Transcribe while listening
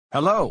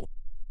Hello.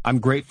 I'm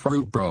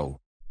Grapefruit Bro.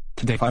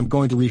 Today I'm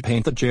going to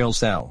repaint the jail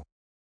cell.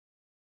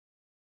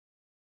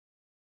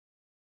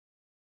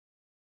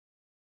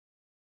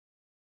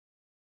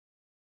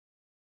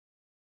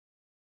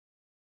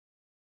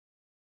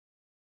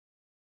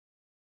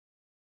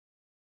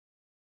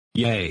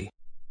 Yay.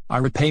 I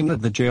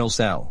repainted the jail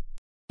cell.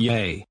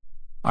 Yay.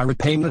 I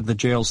repainted the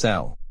jail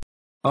cell.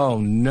 Oh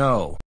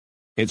no.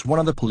 It's one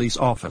of the police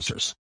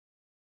officers.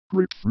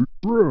 Grapefruit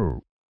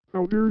Bro,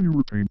 how dare you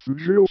repaint the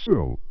jail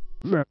cell?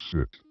 That's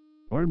it.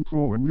 I'm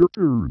calling your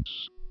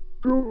parents.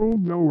 Go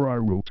home now or I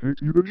will take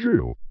you to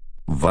jail.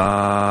 Vaya.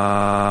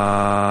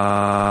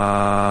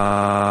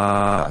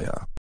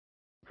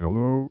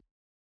 Hello?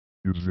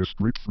 Is this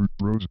Grapefruit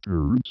Bro's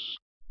parents?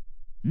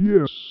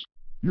 Yes.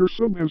 Your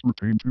son has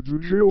repainted the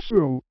jail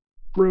cell.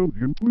 Ground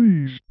him,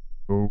 please.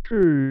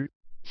 Okay.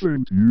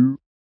 Thank you.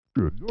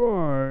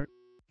 Goodbye.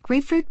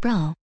 Grapefruit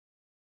Bro.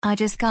 I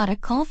just got a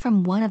call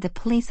from one of the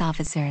police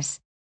officers.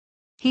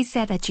 He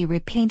said that you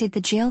repainted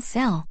the jail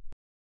cell.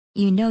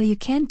 You know you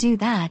can't do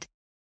that.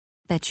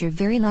 Bet you're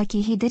very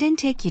lucky he didn't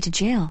take you to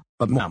jail.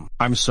 But Mom,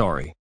 I'm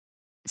sorry.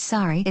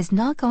 Sorry is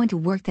not going to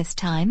work this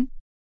time.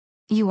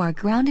 You are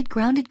grounded for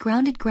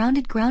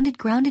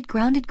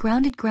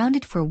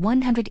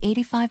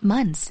 185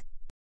 months.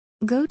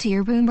 Go to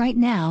your room right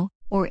now,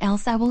 or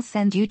else I will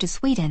send you to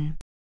Sweden.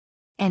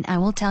 And I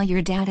will tell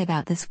your dad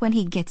about this when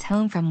he gets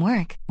home from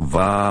work.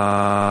 Vaya.